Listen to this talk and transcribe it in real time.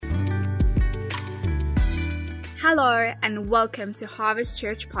Hello and welcome to Harvest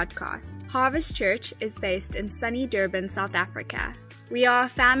Church Podcast. Harvest Church is based in sunny Durban, South Africa. We are a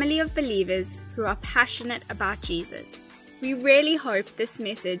family of believers who are passionate about Jesus. We really hope this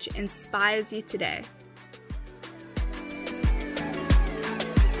message inspires you today.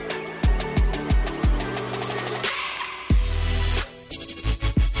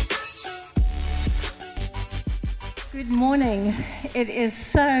 Good morning. It is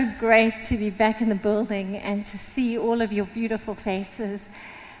so great to be back in the building and to see all of your beautiful faces.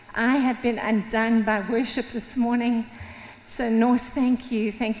 I have been undone by worship this morning. So Norse, thank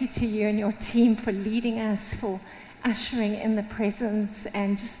you. Thank you to you and your team for leading us, for ushering in the presence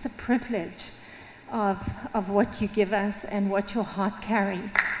and just the privilege of what you give us and what your heart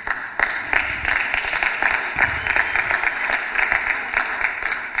carries.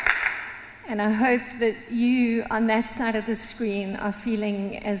 And I hope that you on that side of the screen are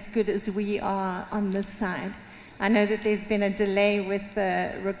feeling as good as we are on this side. I know that there's been a delay with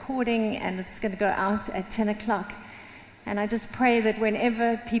the recording and it's going to go out at 10 o'clock. And I just pray that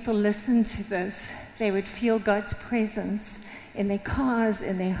whenever people listen to this, they would feel God's presence in their cars,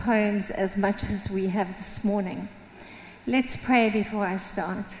 in their homes, as much as we have this morning. Let's pray before I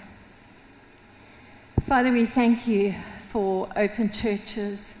start. Father, we thank you for open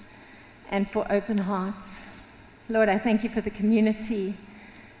churches and for open hearts. Lord, I thank you for the community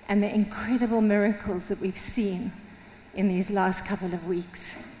and the incredible miracles that we've seen in these last couple of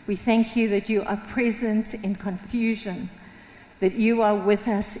weeks. We thank you that you are present in confusion, that you are with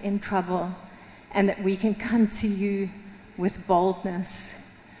us in trouble, and that we can come to you with boldness.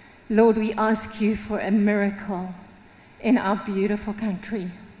 Lord, we ask you for a miracle in our beautiful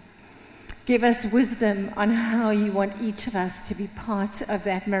country. Give us wisdom on how you want each of us to be part of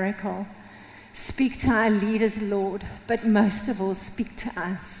that miracle. Speak to our leaders, Lord, but most of all, speak to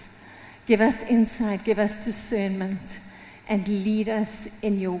us. Give us insight, give us discernment, and lead us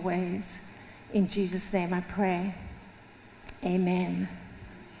in your ways. In Jesus' name I pray. Amen.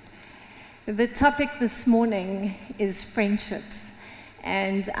 The topic this morning is friendships,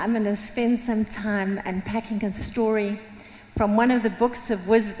 and I'm going to spend some time unpacking a story from one of the books of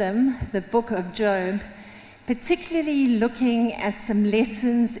wisdom, the book of Job, particularly looking at some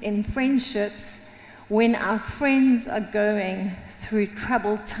lessons in friendships when our friends are going through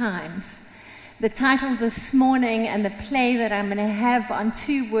troubled times. The title this morning and the play that I'm going to have on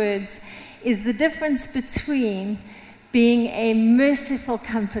 2 words is the difference between being a merciful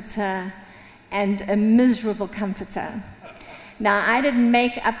comforter and a miserable comforter. Now, I didn't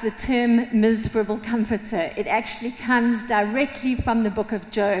make up the term miserable comforter. It actually comes directly from the book of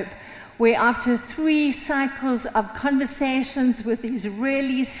Job, where after 3 cycles of conversations with these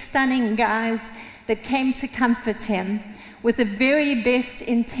really stunning guys that came to comfort him with the very best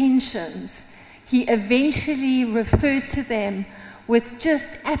intentions, he eventually referred to them with just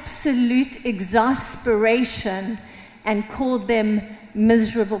absolute exasperation and called them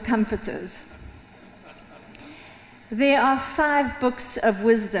miserable comforters. There are 5 books of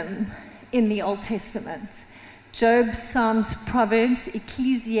wisdom in the Old Testament: Job, Psalms, Proverbs,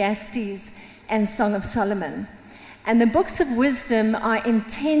 Ecclesiastes, and Song of Solomon. And the books of wisdom are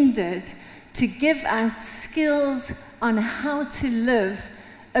intended to give us skills on how to live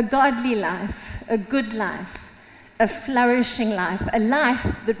a godly life, a good life, a flourishing life, a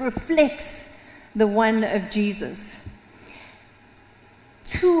life that reflects the one of Jesus.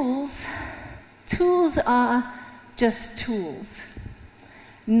 Tools are just tools.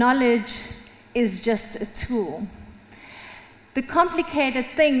 Knowledge is just a tool. The complicated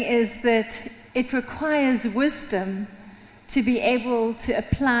thing is that it requires wisdom to be able to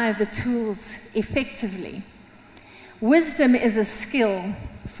apply the tools effectively. Wisdom is a skill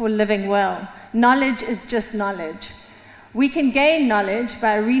for living well. Knowledge is just knowledge. We can gain knowledge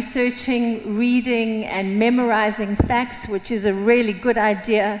by researching, reading, and memorizing facts, which is a really good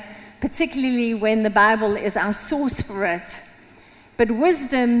idea, particularly when the Bible is our source for it. But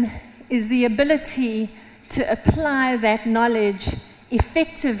wisdom is the ability to apply that knowledge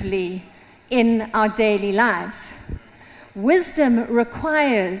effectively in our daily lives. Wisdom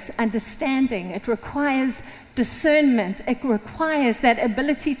requires understanding. It requires discernment. It requires that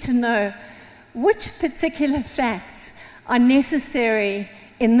ability to know which particular facts are necessary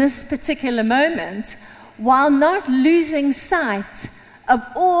in this particular moment, while not losing sight of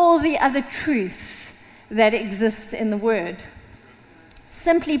all the other truths that exist in the Word.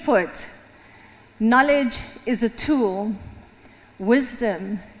 Simply put, knowledge is a tool,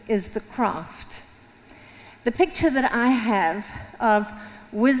 wisdom is the craft. The picture that I have of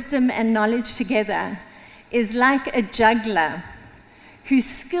wisdom and knowledge together is like a juggler who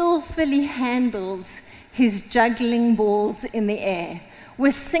skillfully handles his juggling balls in the air.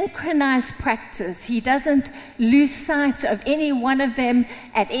 With synchronized practice, he doesn't lose sight of any one of them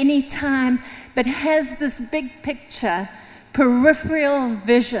at any time, but has this big picture, peripheral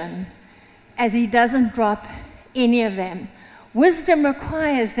vision, as he doesn't drop any of them. Wisdom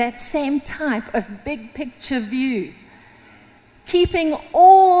requires that same type of big picture view, keeping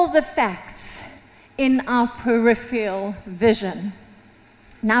all the facts in our peripheral vision.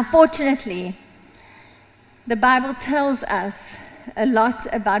 Now, fortunately, the Bible tells us a lot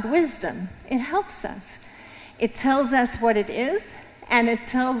about wisdom. It helps us. It tells us what it is, and it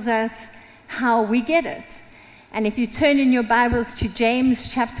tells us how we get it. And if you turn in your Bibles to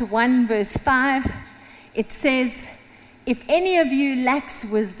James chapter 1, verse 5, it says, "If any of you lacks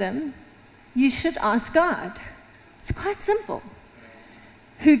wisdom, you should ask God." It's quite simple.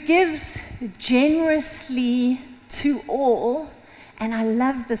 "Who gives generously to all," and I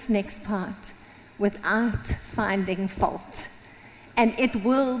love this next part, "without finding fault, and it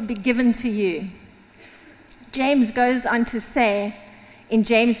will be given to you." James goes on to say in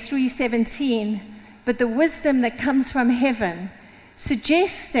James 3:17, "But the wisdom that comes from heaven,"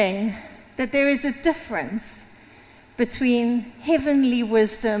 suggesting that there is a difference between heavenly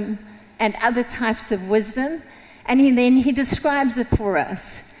wisdom and other types of wisdom, and then he describes it for us.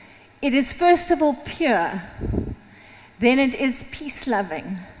 "It is first of all pure, then it is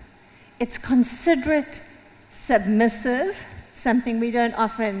peace-loving, it's considerate, submissive," something we don't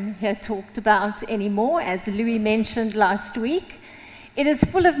often hear talked about anymore, as Louis mentioned last week. "It is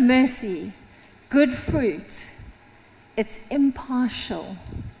full of mercy, good fruit, it's impartial,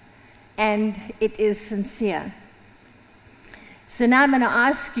 and it is sincere." So now I'm going to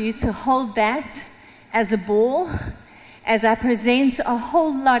ask you to hold that as a ball as I present a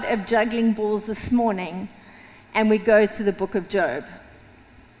whole lot of juggling balls this morning, and we go to the book of Job.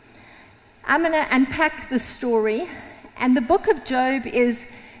 I'm going to unpack the story, and the book of Job is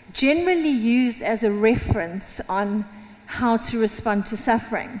generally used as a reference on how to respond to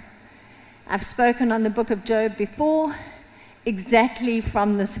suffering. I've spoken on the book of Job before, exactly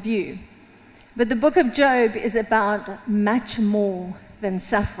from this view. But the book of Job is about much more than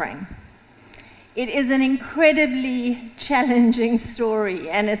suffering. It is an incredibly challenging story,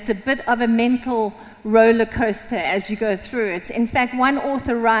 and it's a bit of a mental roller coaster as you go through it. In fact, one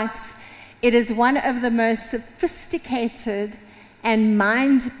author writes, "It is one of the most sophisticated and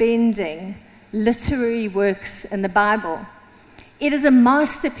mind-bending literary works in the Bible. It is a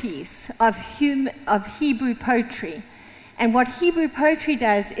masterpiece of Hebrew poetry. And what Hebrew poetry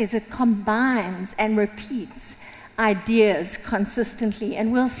does is it combines and repeats ideas consistently.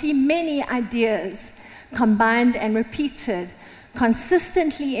 And we'll see many ideas combined and repeated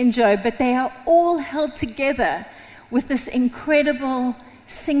consistently in Job, but they are all held together with this incredible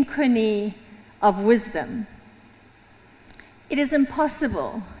synchrony of wisdom. It is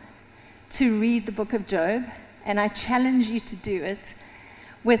impossible to read the book of Job, and I challenge you to do it,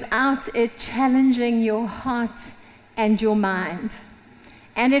 without it challenging your heart and your mind.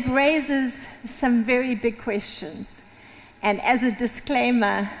 And it raises some very big questions. And as a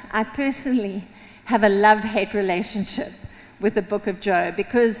disclaimer, I personally have a love-hate relationship with the book of Job,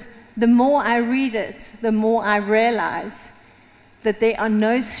 because the more I read it, the more I realize that there are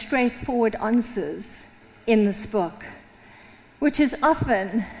no straightforward answers in this book, which is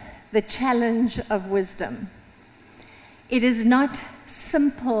often the challenge of wisdom. It is not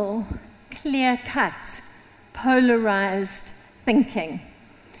simple, clear-cut, polarized thinking.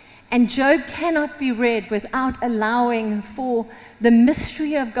 And Job cannot be read without allowing for the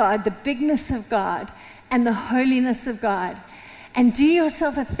mystery of God, the bigness of God, and the holiness of God. And do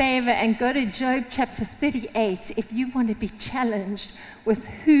yourself a favor and go to Job chapter 38 if you want to be challenged with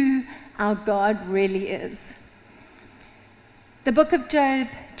who our God really is. The book of Job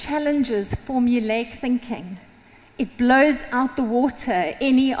challenges formulaic thinking. It blows out the water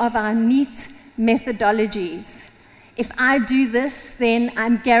any of our neat methodologies. If I do this, then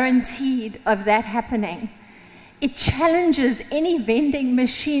I'm guaranteed of that happening. It challenges any vending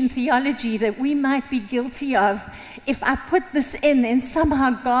machine theology that we might be guilty of. If I put this in, then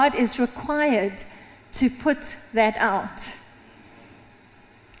somehow God is required to put that out.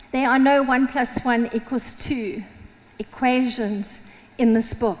 There are no 1 + 1 = 2 equations in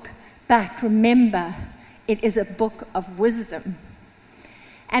this book, but remember, it is a book of wisdom.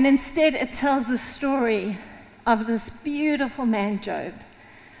 And instead, it tells the story of this beautiful man, Job,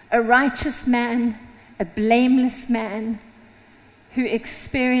 a righteous man, a blameless man who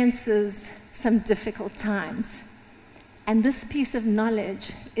experiences some difficult times. And this piece of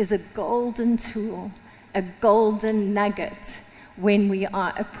knowledge is a golden tool, a golden nugget when we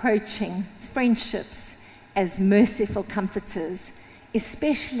are approaching friendships as merciful comforters,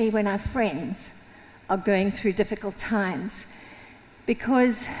 especially when our friends are going through difficult times,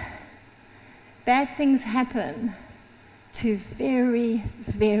 because bad things happen to very,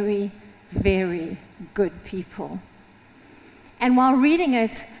 very, very good people. And while reading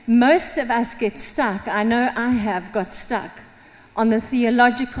it, most of us get stuck, I know I have got stuck, on the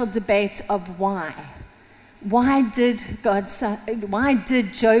theological debate of why. Why did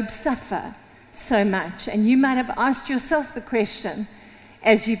Job suffer so much? And you might have asked yourself the question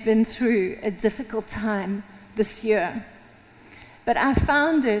as you've been through a difficult time this year. But I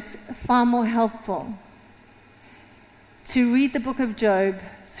found it far more helpful to read the book of Job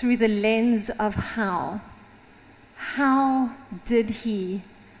through the lens of how. How did he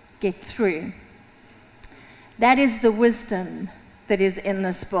get through? That is the wisdom that is in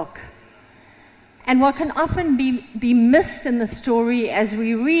this book. And what can often be missed in the story as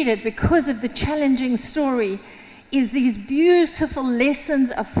we read it because of the challenging story is these beautiful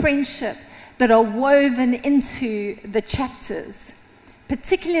lessons of friendship that are woven into the chapters,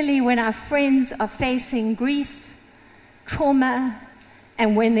 particularly when our friends are facing grief, trauma,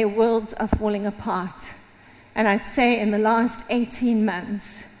 and when their worlds are falling apart. And I'd say in the last 18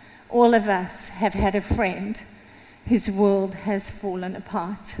 months, all of us have had a friend whose world has fallen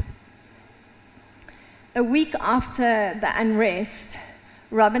apart. A week after the unrest,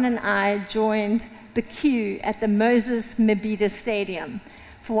 Robin and I joined the queue at the Moses Mabhida Stadium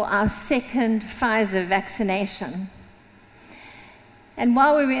for our second Pfizer vaccination. And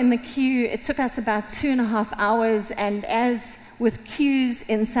while we were in the queue, it took us about 2.5 hours, and as with queues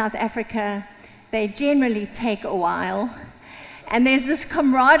in South Africa, they generally take a while. And there's this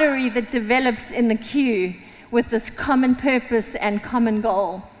camaraderie that develops in the queue with this common purpose and common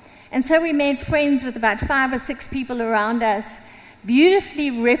goal. And so we made friends with about 5 or 6 people around us,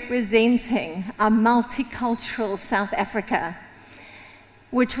 beautifully representing our multicultural South Africa,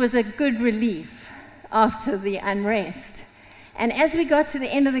 which was a good relief after the unrest. And as we got to the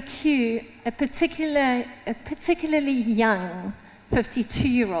end of the queue, a particularly young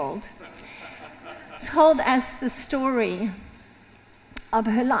 52-year-old told us the story of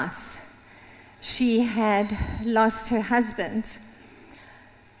her loss. She had lost her husband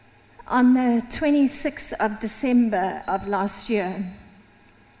on the 26th of December of last year.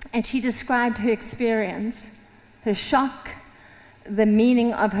 And she described her experience, her shock, the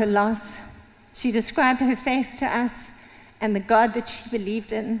meaning of her loss. She described her faith to us and the God that she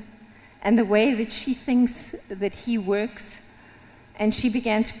believed in and the way that she thinks that he works. And she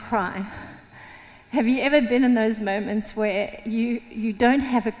began to cry. Have you ever been in those moments where you don't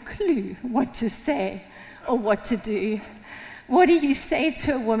have a clue what to say or what to do? What do you say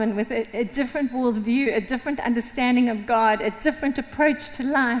to a woman with a different worldview, a different understanding of God, a different approach to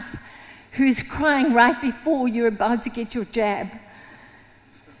life, who is crying right before you're about to get your jab?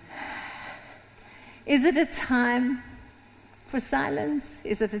 Is it a time for silence?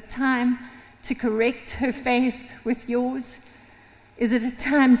 Is it a time to correct her faith with yours? Is it a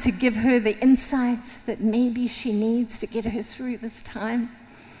time to give her the insights that maybe she needs to get her through this time?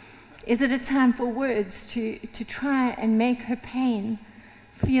 Is it a time for words to try and make her pain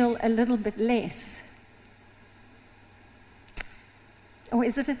feel a little bit less? Or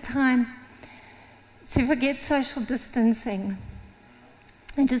is it a time to forget social distancing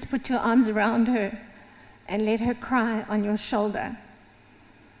and just put your arms around her and let her cry on your shoulder?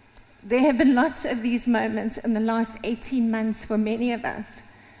 There have been lots of these moments in the last 18 months for many of us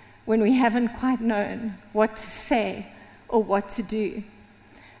when we haven't quite known what to say or what to do.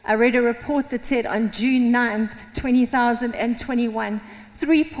 I read a report that said on June 9th, 2021,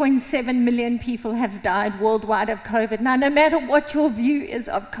 3.7 million people have died worldwide of COVID. Now, no matter what your view is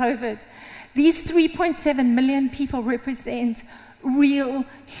of COVID, these 3.7 million people represent real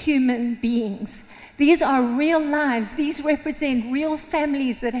human beings. These are real lives. These represent real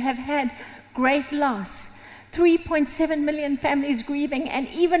families that have had great loss. 3.7 million families grieving, and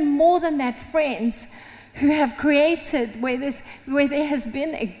even more than that, friends who have created where there has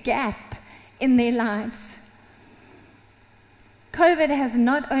been a gap in their lives. COVID has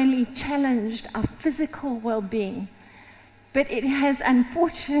not only challenged our physical well-being, but it has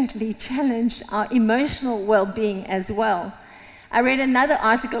unfortunately challenged our emotional well-being as well. I read another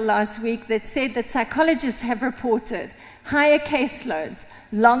article last week that said that psychologists have reported higher caseloads,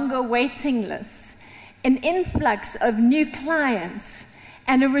 longer waiting lists, an influx of new clients,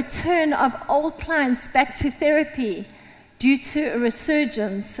 and a return of old clients back to therapy due to a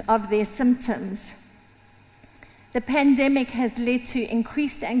resurgence of their symptoms. The pandemic has led to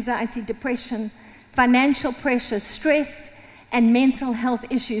increased anxiety, depression, financial pressure, stress, and mental health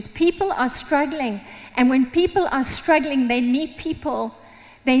issues. People are struggling, and when people are struggling, they need people.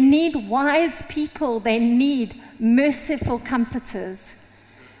 They need wise people. They need merciful comforters,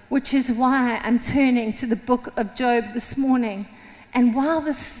 which is why I'm turning to the book of Job this morning. And while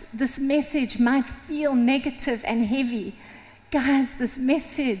this message might feel negative and heavy, guys, this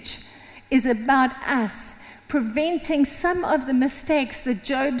message is about us preventing some of the mistakes that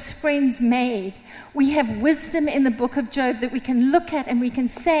Job's friends made. We have wisdom in the book of Job that we can look at and we can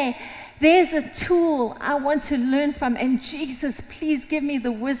say, there's a tool I want to learn from, and Jesus, please give me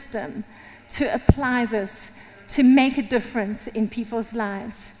the wisdom to apply this to make a difference in people's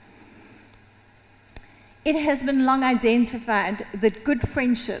lives. It has been long identified that good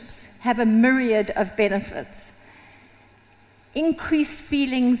friendships have a myriad of benefits. Increased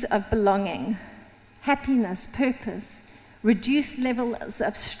feelings of belonging, happiness, purpose, reduced levels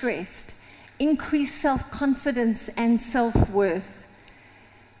of stress, increased self-confidence and self-worth.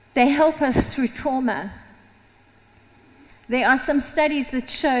 They help us through trauma. There are some studies that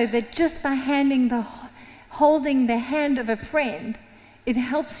show that just by holding the hand of a friend, it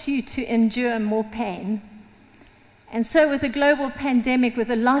helps you to endure more pain. And so with a global pandemic, with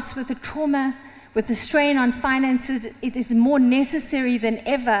a loss, with a trauma, with the strain on finances, it is more necessary than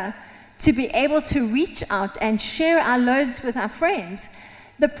ever to be able to reach out and share our loads with our friends.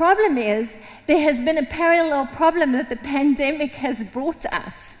 The problem is, there has been a parallel problem that the pandemic has brought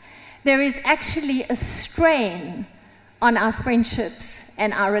us. There is actually a strain on our friendships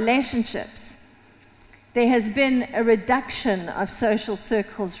and our relationships. There has been a reduction of social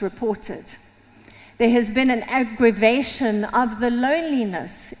circles reported. There has been an aggravation of the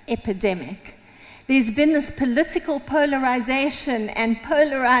loneliness epidemic. There's been this political polarization and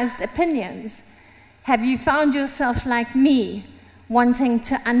polarized opinions. Have you found yourself like me, wanting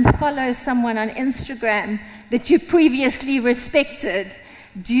to unfollow someone on Instagram that you previously respected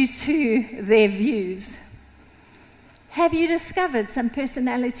due to their views? Have you discovered some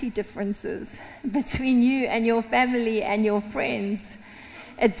personality differences between you and your family and your friends?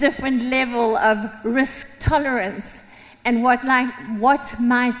 A different level of risk tolerance, and what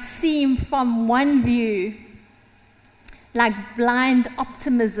might seem from one view like blind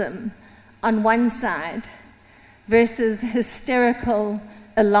optimism on one side versus hysterical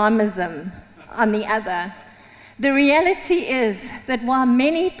alarmism on the other. The reality is that while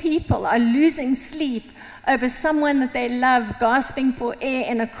many people are losing sleep over someone that they love gasping for air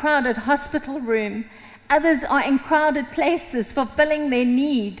in a crowded hospital room, others are in crowded places fulfilling their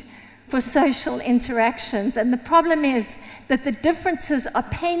need for social interactions. And the problem is that the differences are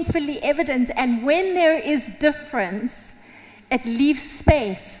painfully evident, and when there is difference, it leaves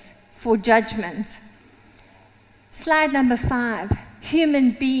space for judgment. Slide number 5.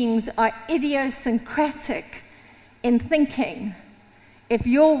 Human beings are idiosyncratic in thinking, if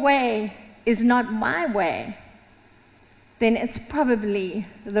your way is not my way, then it's probably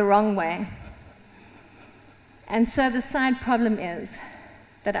the wrong way. And so the side problem is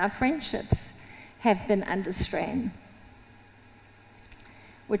that our friendships have been under strain,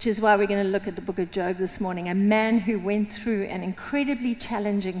 which is why we're going to look at the book of Job this morning, a man who went through an incredibly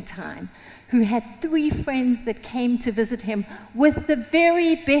challenging time, who had 3 friends that came to visit him with the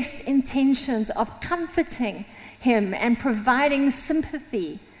very best intentions of comforting him and providing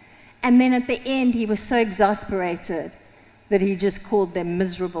sympathy. And then at the end, he was so exasperated that he just called them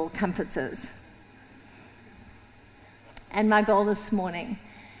miserable comforters. And my goal this morning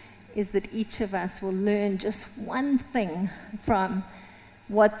is that each of us will learn just one thing from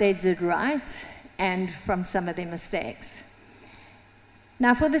what they did right and from some of their mistakes.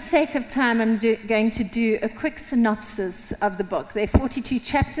 Now, for the sake of time, I'm going to do a quick synopsis of the book. There are 42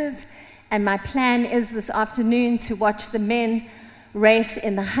 chapters, and my plan is this afternoon to watch the men race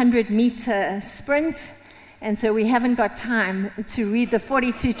in the 100-meter sprint. And so we haven't got time to read the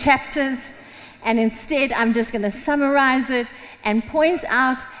 42 chapters. And instead, I'm just going to summarize it and point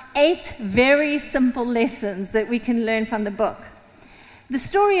out 8 very simple lessons that we can learn from the book. The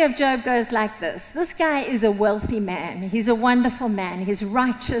story of Job goes like this. This guy is a wealthy man. He's a wonderful man. He's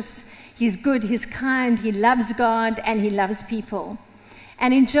righteous. He's good. He's kind. He loves God, and he loves people.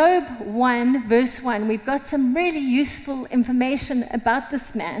 And in Job 1, verse 1, we've got some really useful information about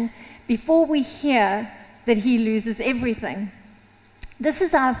this man before we hear that he loses everything. This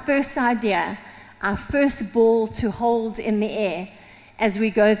is our first idea, our first ball to hold in the air as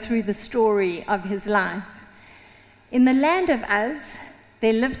we go through the story of his life. In the land of Uz,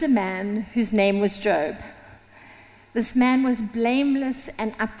 there lived a man whose name was Job. This man was blameless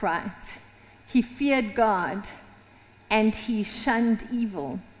and upright. He feared God, and he shunned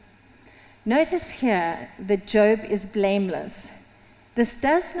evil. Notice here that Job is blameless. This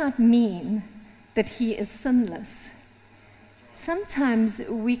does not mean that he is sinless. Sometimes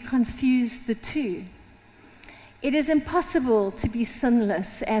we confuse the two. It is impossible to be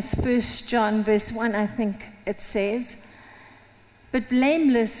sinless, as 1 John verse 1, I think it says. But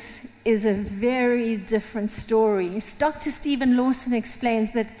blameless is a very different story. Dr. Stephen Lawson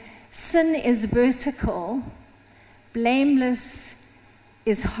explains that sin is vertical, blameless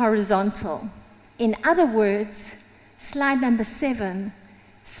is horizontal. In other words, slide number 7,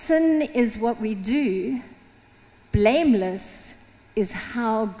 sin is what we do, blameless is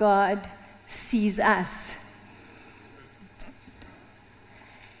how God sees us.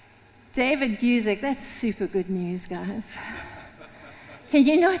 David Guzik, that's super good news, guys. Can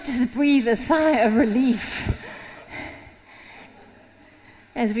you not just breathe a sigh of relief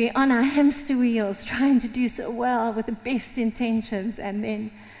as we're on our hamster wheels trying to do so well with the best intentions, and then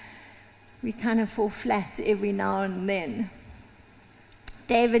we kind of fall flat every now and then?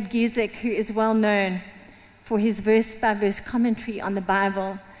 David Guzik, who is well known for his verse-by-verse commentary on the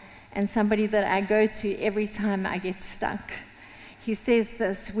Bible, and somebody that I go to every time I get stuck, he says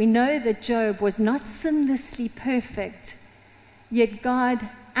this: we know that Job was not sinlessly perfect, yet God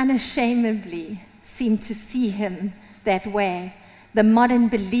unashamedly seemed to see him that way. The modern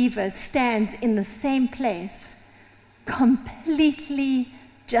believer stands in the same place, completely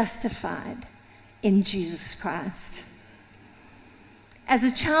justified in Jesus Christ. As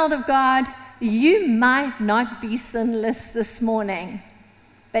a child of God, you might not be sinless this morning,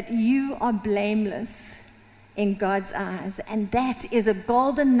 but you are blameless in God's eyes. And that is a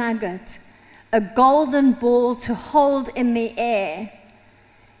golden nugget, a golden ball to hold in the air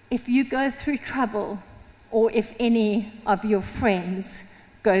if you go through trouble, or if any of your friends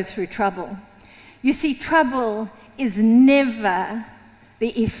go through trouble. You see, trouble is never the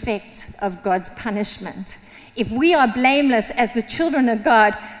effect of God's punishment. If we are blameless as the children of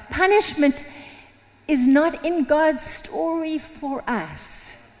God, punishment is not in God's story for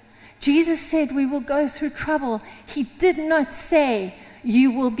us. Jesus said we will go through trouble. He did not say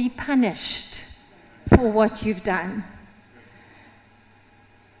you will be punished for what you've done.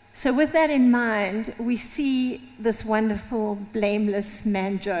 So with that in mind, we see this wonderful, blameless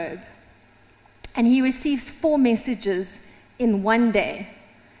man, Job. And he receives 4 messages in one day,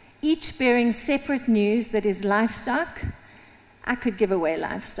 each bearing separate news that his livestock, I could give away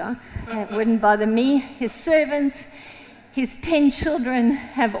livestock, that wouldn't bother me, his servants, his 10 children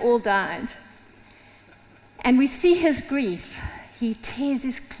have all died. And we see his grief. He tears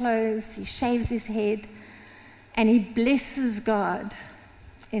his clothes, he shaves his head, and he blesses God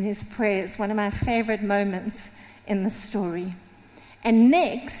in his prayers, one of my favorite moments in the story. And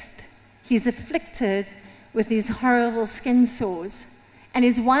next, he's afflicted with these horrible skin sores, and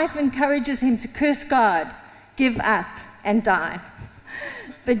his wife encourages him to curse God, give up, and die.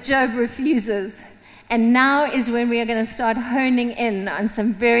 But Job refuses. And now is when we are going to start honing in on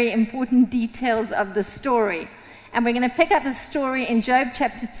some very important details of the story. And we're going to pick up the story in Job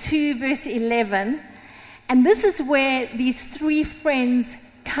chapter 2, verse 11. And this is where these 3 friends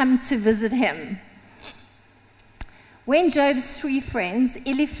come to visit him. When Job's 3 friends,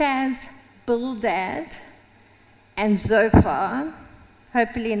 Eliphaz, Bildad, and Zophar,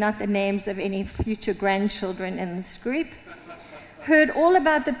 hopefully not the names of any future grandchildren in this group, heard all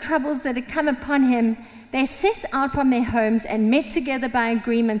about the troubles that had come upon him, they set out from their homes and met together by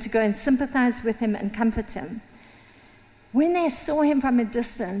agreement to go and sympathize with him and comfort him. When they saw him from a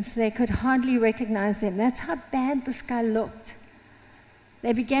distance, they could hardly recognize him. That's how bad this guy looked.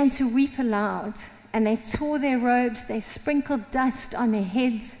 They began to weep aloud, and they tore their robes, they sprinkled dust on their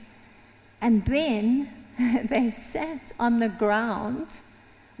heads, and then they sat on the ground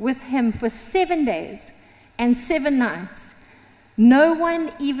with him for 7 days and 7 nights. No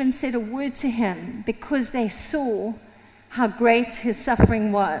one even said a word to him because they saw how great his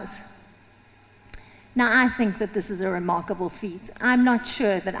suffering was. Now, I think that this is a remarkable feat. I'm not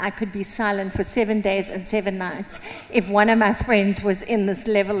sure that I could be silent for 7 days and 7 nights if one of my friends was in this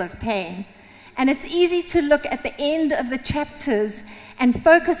level of pain. And it's easy to look at the end of the chapters and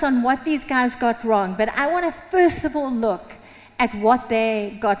focus on what these guys got wrong. But I want to first of all look at what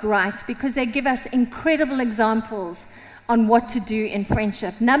they got right, because they give us incredible examples on what to do in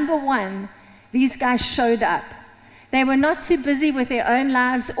friendship. Number 1, these guys showed up. They were not too busy with their own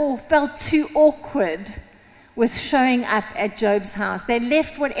lives or felt too awkward with showing up at Job's house. They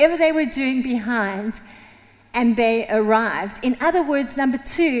left whatever they were doing behind and they arrived. In other words, number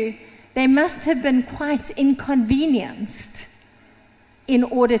 2, they must have been quite inconvenienced in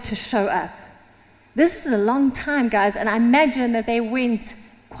order to show up. This is a long time, guys, and I imagine that they went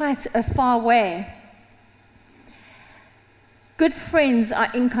quite a far way. Good friends are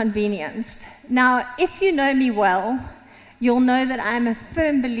inconvenienced. Now, if you know me well, you'll know that I'm a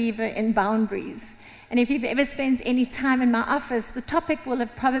firm believer in boundaries. And if you've ever spent any time in my office, the topic will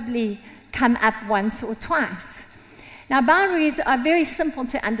have probably come up once or twice. Now, boundaries are very simple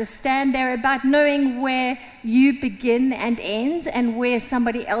to understand. They're about knowing where you begin and end and where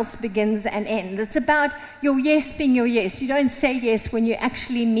somebody else begins and ends. It's about your yes being your yes. You don't say yes when you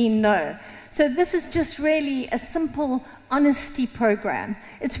actually mean no. So this is just really a simple honesty program.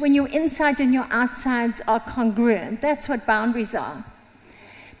 It's when your inside and your outsides are congruent. That's what boundaries are.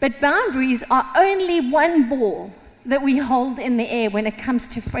 But boundaries are only one ball that we hold in the air when it comes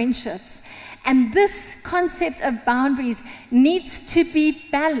to friendships. And this concept of boundaries needs to be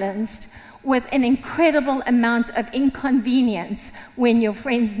balanced with an incredible amount of inconvenience when your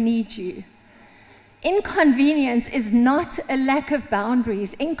friends need you. Inconvenience is not a lack of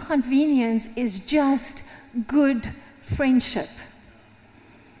boundaries. Inconvenience is just good friendship.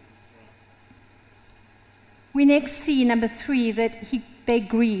 We next see, number 3, that they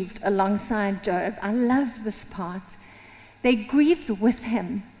grieved alongside Job. I love this part. They grieved with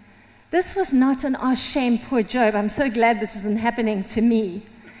him. This was not an, oh, shame, poor Job, I'm so glad this isn't happening to me.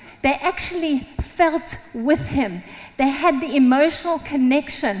 They actually felt with him. They had the emotional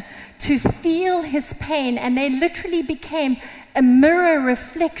connection to feel his pain, and they literally became a mirror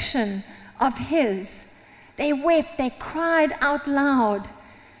reflection of his. They wept, they cried out loud.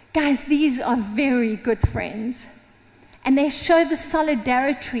 Guys, these are very good friends. And they show the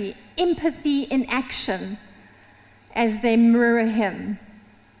solidarity, empathy in action as they mirror him.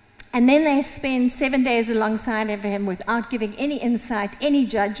 And then they spend 7 days alongside of him without giving any insight, any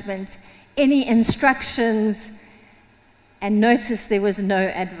judgment, any instructions, and notice there was no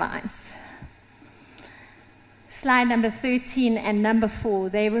advice. Slide number 13 and number 4,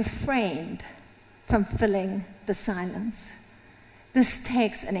 they refrained from filling the silence. This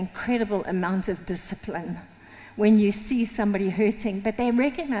takes an incredible amount of discipline when you see somebody hurting, but they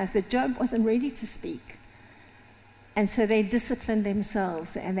recognized that Job wasn't ready to speak. And so they disciplined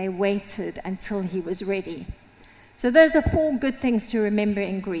themselves and they waited until he was ready. So those are 4 good things to remember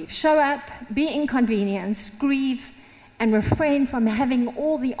in grief. Show up, be inconvenienced, grieve, and refrain from having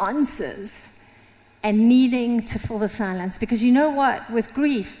all the answers and needing to fill the silence. Because you know what? With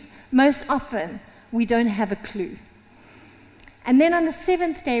grief, most often, we don't have a clue. And then on the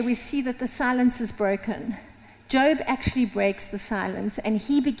 7th day, we see that the silence is broken. Job actually breaks the silence, and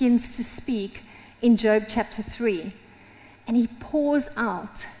he begins to speak in Job chapter 3. And he pours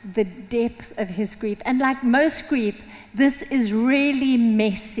out the depth of his grief. And like most grief, this is really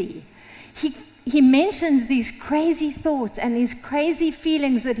messy. He mentions these crazy thoughts and these crazy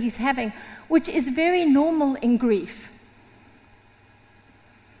feelings that he's having, which is very normal in grief.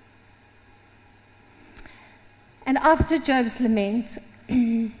 And after Job's lament,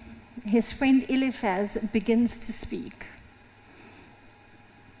 his friend Eliphaz begins to speak,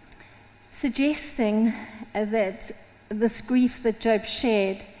 suggesting that this grief that Job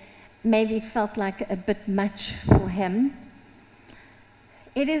shared maybe felt like a bit much for him.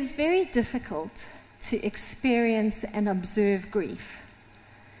 It is very difficult to experience and observe grief.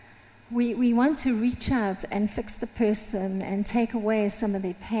 We want to reach out and fix the person and take away some of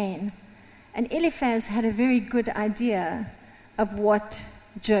their pain. And Eliphaz had a very good idea of what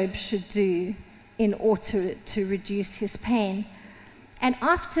Job should do in order to reduce his pain. And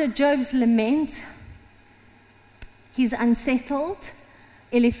after Job's lament, he's unsettled,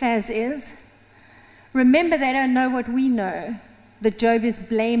 Eliphaz is. Remember, they don't know what we know, that Job is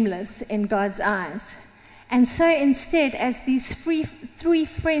blameless in God's eyes. And so instead, as these 3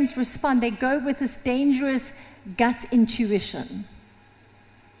 friends respond, they go with this dangerous gut intuition.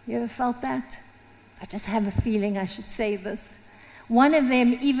 You ever felt that? I just have a feeling I should say this. One of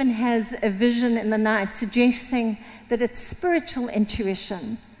them even has a vision in the night suggesting that it's spiritual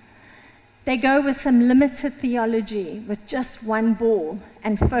intuition. They go with some limited theology, with just one ball,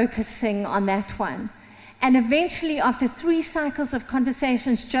 and focusing on that one. And eventually, after 3 cycles of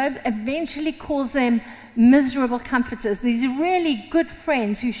conversations, Job eventually calls them miserable comforters. These really good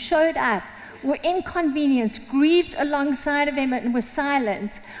friends who showed up, were inconvenienced, grieved alongside of him, and were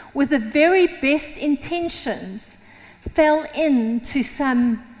silent, with the very best intentions, fell into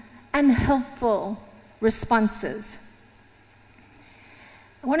some unhelpful responses.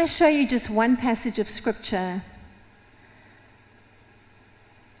 I want to show you just one passage of scripture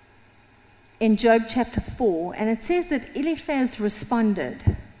in Job chapter 4, and it says that Eliphaz responded,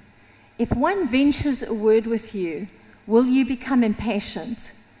 "If one ventures a word with you, will you become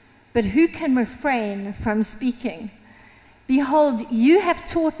impatient? But who can refrain from speaking?" Behold, you have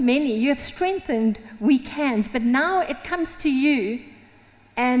taught many, you have strengthened weak hands, but now it comes to you,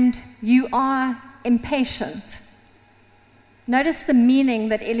 and you are impatient. Notice the meaning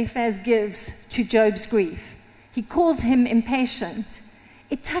that Eliphaz gives to Job's grief. He calls him impatient.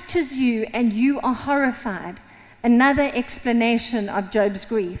 It touches you, and you are horrified. Another explanation of Job's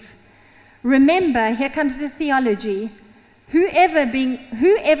grief. Remember, here comes the theology.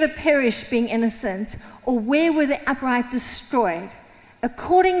 Whoever perished being innocent, or where were the upright destroyed?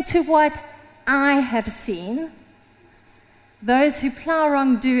 According to what I have seen, those who plow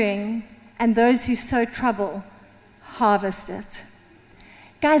wrongdoing and those who sow trouble harvest it.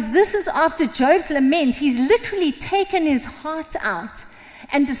 Guys, this is after Job's lament. He's literally taken his heart out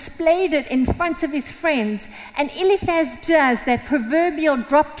and displayed it in front of his friends. And Eliphaz does that proverbial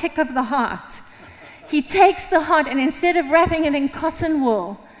drop kick of the heart. He takes the heart, and instead of wrapping it in cotton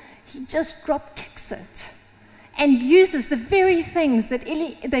wool, he just drop kicks it and uses the very things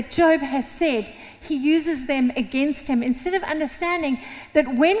that Job has said. He uses them against him, instead of understanding that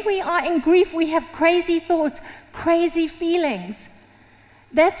when we are in grief, we have crazy thoughts, crazy feelings.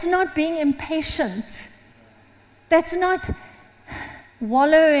 That's not being impatient. That's not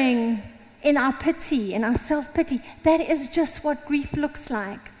wallowing in our pity, in our self-pity. That is just what grief looks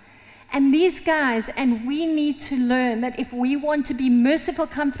like. And these guys, and we need to learn that if we want to be merciful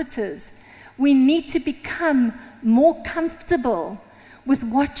comforters, we need to become more comfortable with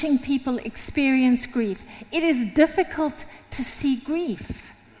watching people experience grief. It is difficult to see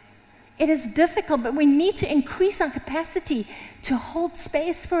grief. It is difficult, but we need to increase our capacity to hold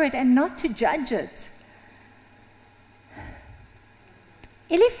space for it and not to judge it.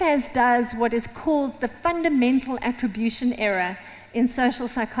 Eliphaz does what is called the fundamental attribution error in social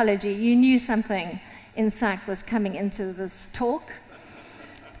psychology. You knew something in psych was coming into this talk.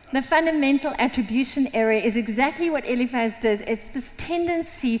 The fundamental attribution error is exactly what Eliphaz did. It's this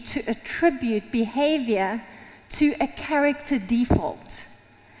tendency to attribute behavior to a character default.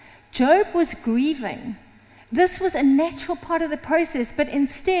 Job was grieving. This was a natural part of the process, but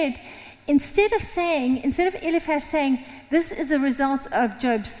instead of Eliphaz saying, this is a result of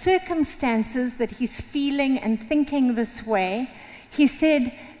Job's circumstances that he's feeling and thinking this way, he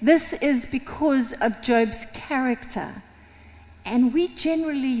said, this is because of Job's character. And we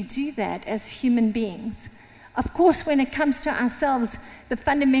generally do that as human beings. Of course, when it comes to ourselves, the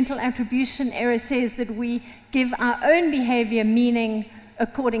fundamental attribution error says that we give our own behavior meaning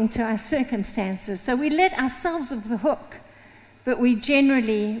according to our circumstances. So we let ourselves off the hook, but we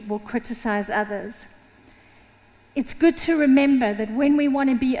generally will criticize others. It's good to remember that when we want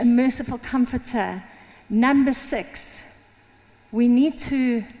to be a merciful comforter, number 6, we need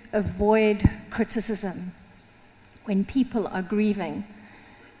to avoid criticism when people are grieving.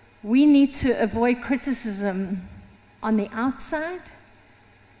 We need to avoid criticism on the outside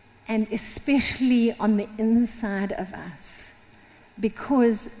and especially on the inside of us,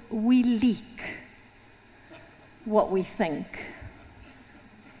 because we leak what we think.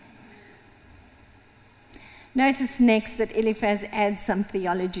 Notice next that Eliphaz adds some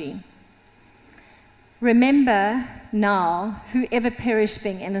theology. Remember now, whoever perished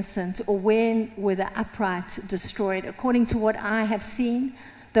being innocent, or when were the upright destroyed? According to what I have seen,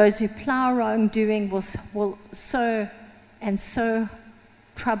 those who plow wrongdoing will sow, and sow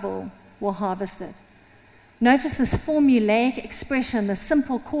trouble will harvest it. Notice this formulaic expression, the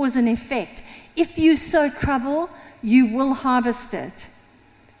simple cause and effect. If you sow trouble, you will harvest it.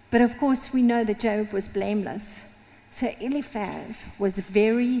 But of course, we know that Job was blameless. So Eliphaz was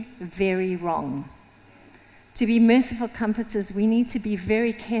very, very wrong. To be merciful comforters, we need to be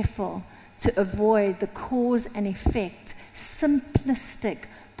very careful to avoid the cause and effect, simplistic,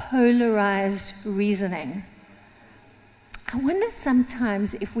 polarized reasoning. I wonder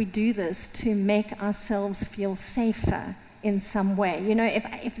sometimes if we do this to make ourselves feel safer in some way. You know,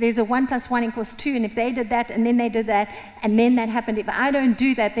 if there's a 1 + 1 = 2, and if they did that, and then they did that, and then that happened, if I don't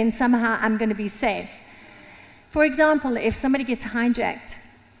do that, then somehow I'm going to be safe. For example, if somebody gets hijacked,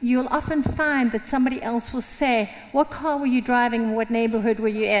 you'll often find that somebody else will say, what car were you driving? What neighborhood were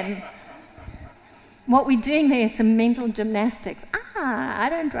you in? What we're doing there is some mental gymnastics. I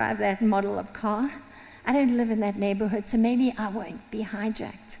don't drive that model of car. I don't live in that neighborhood, so maybe I won't be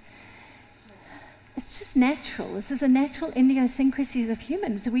hijacked. It's just natural. This is a natural idiosyncrasies of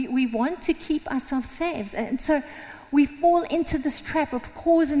humans. We want to keep ourselves safe. And so we fall into this trap of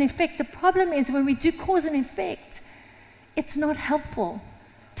cause and effect. The problem is when we do cause and effect, it's not helpful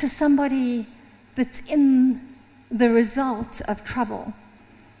to somebody that's in the result of trouble.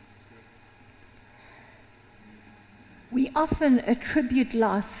 We often attribute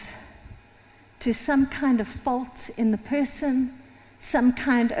loss to some kind of fault in the person, some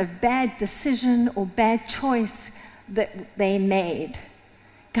kind of bad decision or bad choice that they made.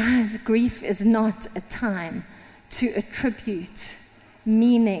 Guys, grief is not a time to attribute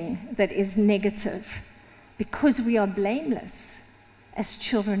meaning that is negative, because we are blameless as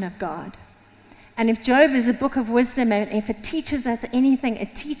children of God. And if Job is a book of wisdom, and if it teaches us anything,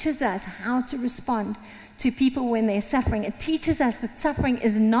 it teaches us how to respond to people when they're suffering. It teaches us that suffering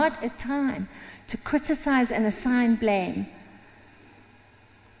is not a time to criticize and assign blame.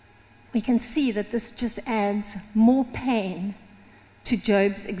 We can see that this just adds more pain to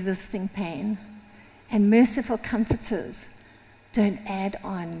Job's existing pain. And merciful comforters don't add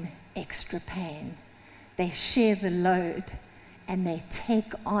on extra pain. They share the load and they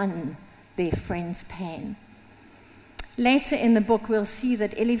take on their friend's pain. Later in the book, we'll see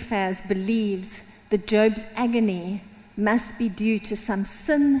that Eliphaz believes that Job's agony must be due to some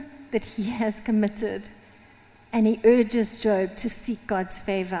sin that he has committed, and he urges Job to seek God's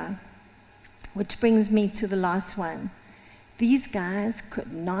favor. Which brings me to the last one. These guys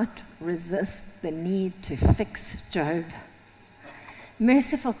could not resist the need to fix Job.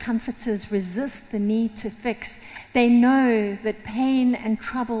 Merciful comforters resist the need to fix. They know that pain and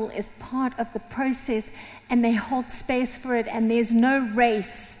trouble is part of the process, and they hold space for it, and there's no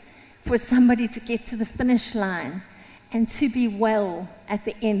race for somebody to get to the finish line and to be well at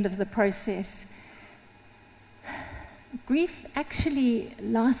the end of the process. Grief actually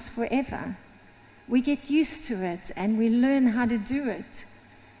lasts forever. We get used to it and we learn how to do it,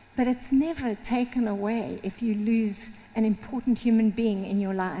 but it's never taken away if you lose an important human being in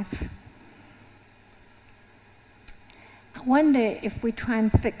your life. I wonder if we try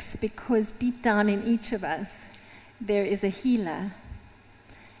and fix, because deep down in each of us there is a healer,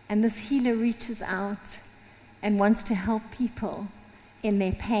 and this healer reaches out and wants to help people in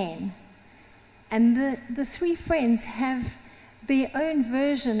their pain. And the three friends have their own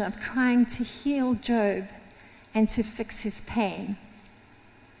version of trying to heal Job and to fix his pain.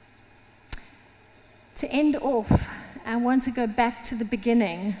 To end off, I want to go back to the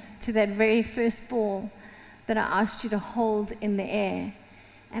beginning, to that very first ball that I asked you to hold in the air.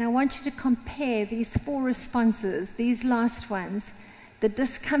 And I want you to compare these four responses, these last ones: the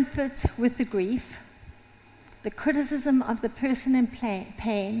discomfort with the grief, the criticism of the person in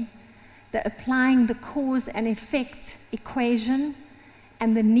pain, the applying the cause and effect equation,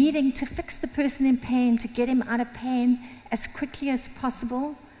 and the needing to fix the person in pain to get him out of pain as quickly as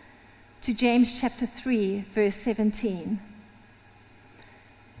possible, to James chapter 3, verse 17.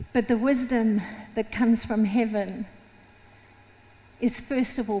 But the wisdom that comes from heaven is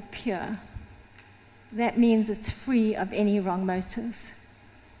first of all pure. That means it's free of any wrong motives.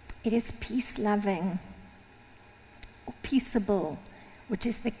 It is peace-loving, or peaceable, which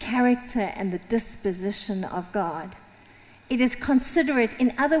is the character and the disposition of God. It is considerate.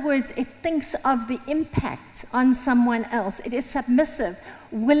 In other words, it thinks of the impact on someone else. It is submissive,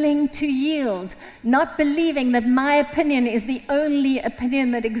 willing to yield, not believing that my opinion is the only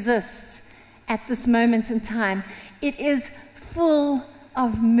opinion that exists at this moment in time. It is full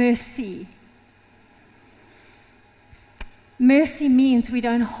of mercy. Mercy means we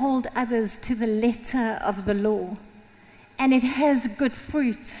don't hold others to the letter of the law. And it has good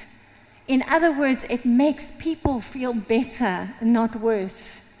fruit. In other words, it makes people feel better, not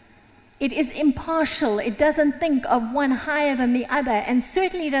worse. It is impartial. It doesn't think of one higher than the other, and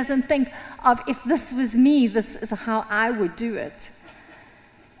certainly doesn't think of, if this was me, this is how I would do it.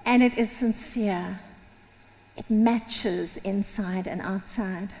 And it is sincere. It matches inside and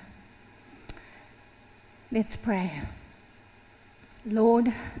outside. Let's pray.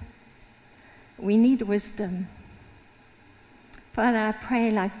 Lord, we need wisdom. Father, I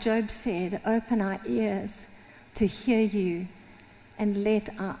pray, like Job said, open our ears to hear you and let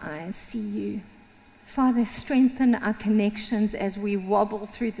our eyes see you. Father, strengthen our connections as we wobble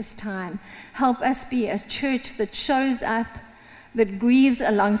through this time. Help us be a church that shows up, that grieves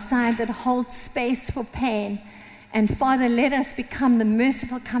alongside, that holds space for pain. And Father, let us become the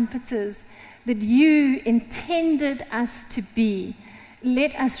merciful comforters that you intended us to be.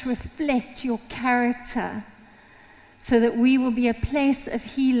 Let us reflect your character, so that we will be a place of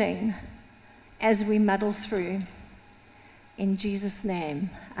healing as we muddle through. In Jesus'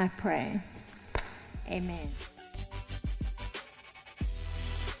 name, I pray. Amen.